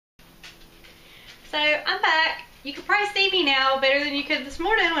So I'm back. You can probably see me now better than you could this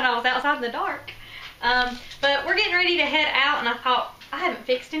morning when I was outside in the dark. But we're getting ready to head out, and I thought, I haven't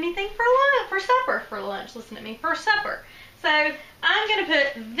fixed anything for lunch. Listen to me, for supper. So I'm gonna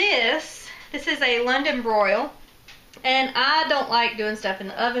put this is a London broil, and I don't like doing stuff in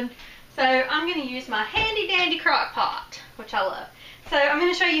the oven. So I'm gonna use my handy dandy crock pot, which I love. So I'm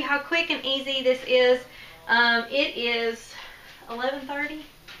gonna show you how quick and easy this is. It is 11:30.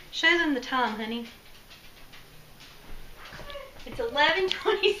 Show them the time, honey. It's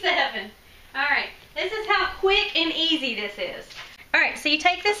 11:27. All right, this is how quick and easy this is. All right, so you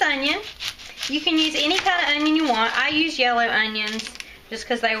take this onion. You can use any kind of onion you want. I use yellow onions just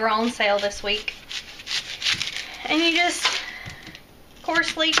because they were on sale this week. And you just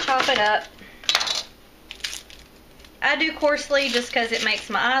coarsely chop it up. I do coarsely just because it makes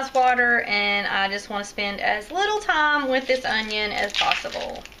my eyes water, and I just want to spend as little time with this onion as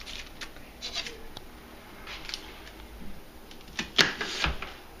possible.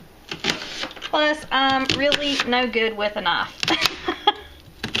 Plus, I'm really no good with a knife.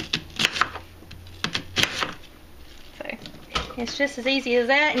 So, it's just as easy as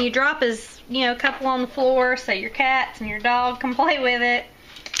that. And you drop a couple on the floor so your cats and your dog can play with it.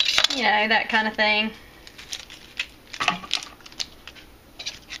 You know, that kind of thing.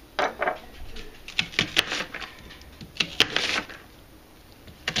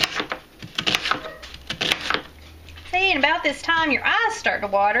 See, and about this time your eyes start to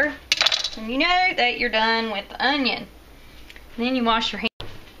water. And you know that you're done with the onion. And then you wash your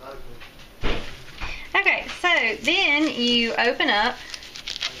hands. Okay, so then you open up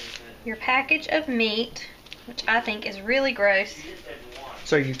your package of meat, which I think is really gross.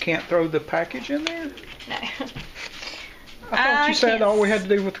 So you can't throw the package in there? No. I thought you said all we had to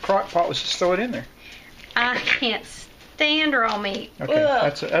do with the crock pot was just throw it in there. I can't stand raw meat. Okay,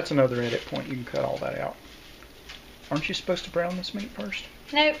 Ugh. that's another edit point. You can cut all that out. Aren't you supposed to brown this meat first?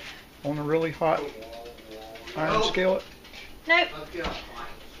 Nope. On a really hot iron skillet? Nope.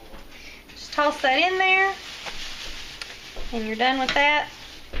 Just toss that in there, and you're done with that.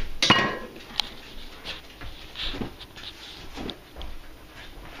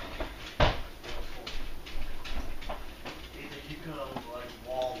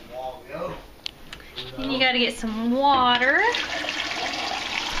 Then you got to get some water.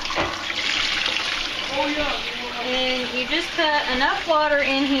 And you just put enough water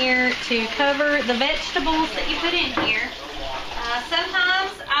in here to cover the vegetables that you put in here.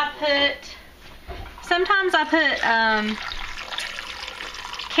 Sometimes I put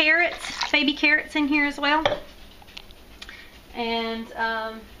carrots, baby carrots in here as well. And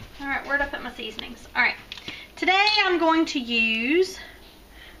all right, where'd I put my seasonings? All right, today I'm going to use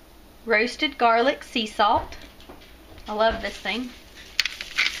roasted garlic sea salt. I love this thing.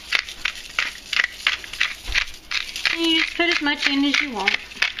 And you just put as much in as you want.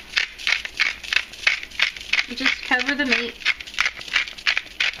 You just cover the meat.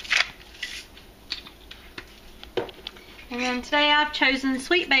 And then today I've chosen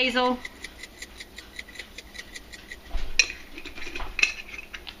sweet basil.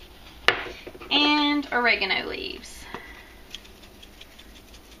 And oregano leaves.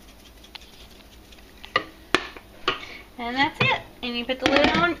 And that's it. And you put the lid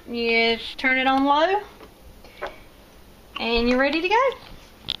on, you turn it on low, and you're ready to go.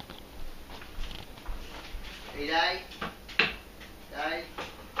 Hey, Dad. Dad.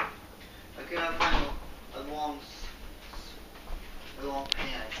 I cannot find a long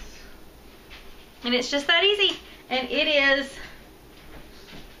pants. And it's just that easy. And it is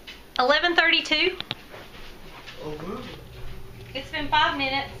 11:32. Oh, It's been 5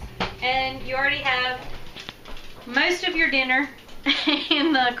 minutes, and you already have most of your dinner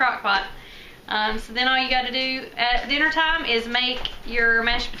in the crock pot. So then all you got to do at dinner time is make your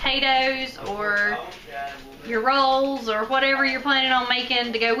mashed potatoes or your rolls or whatever you're planning on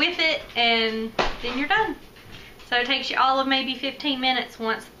making to go with it, and then you're done. So it takes you all of maybe 15 minutes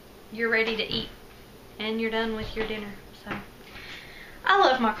once you're ready to eat and you're done with your dinner. So I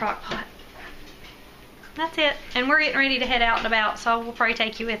love my crock pot. That's it. And we're getting ready to head out and about, so we'll probably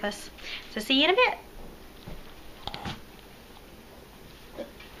take you with us. So see you in a bit.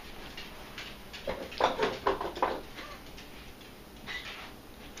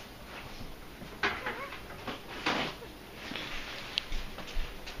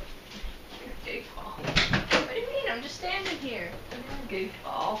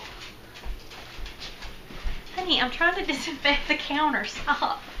 Goofball. Honey, I'm trying to disinfect the counter.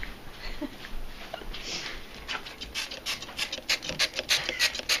 Stop.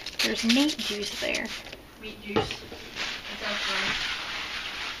 There's meat juice there. Meat juice. That sounds funny.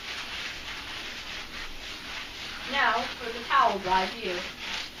 now for the towel dry view.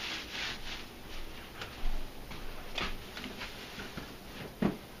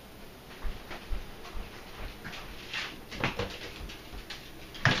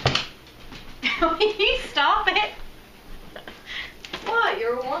 Will you stop it? What?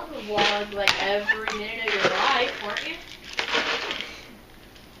 You were wanting to vlog like every minute of your life, weren't you?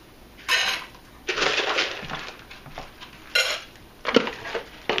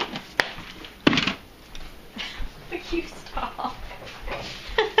 Will you stop?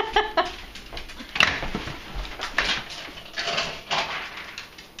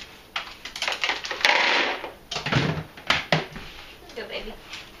 Let's go, baby.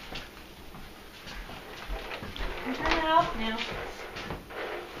 Turn it off now.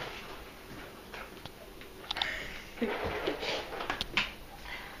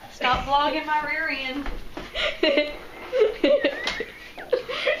 Stop vlogging my rear end.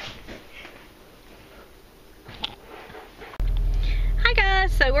 Hi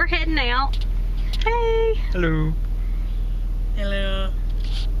guys, so we're heading out. Hey. Hello. Hello.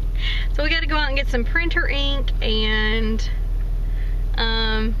 So we got to go out and get some printer ink and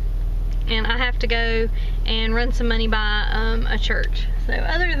I have to go and run some money by a church. So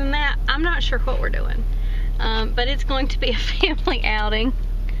other than that, I'm not sure what we're doing. But it's going to be a family outing.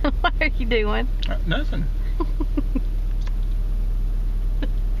 What are you doing? Nothing.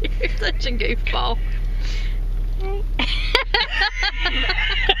 You're such a goofball.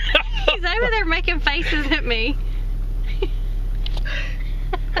 He's over there making faces at me.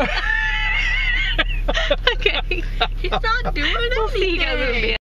 Okay. He's not doing it. We'll see you guys in a bit.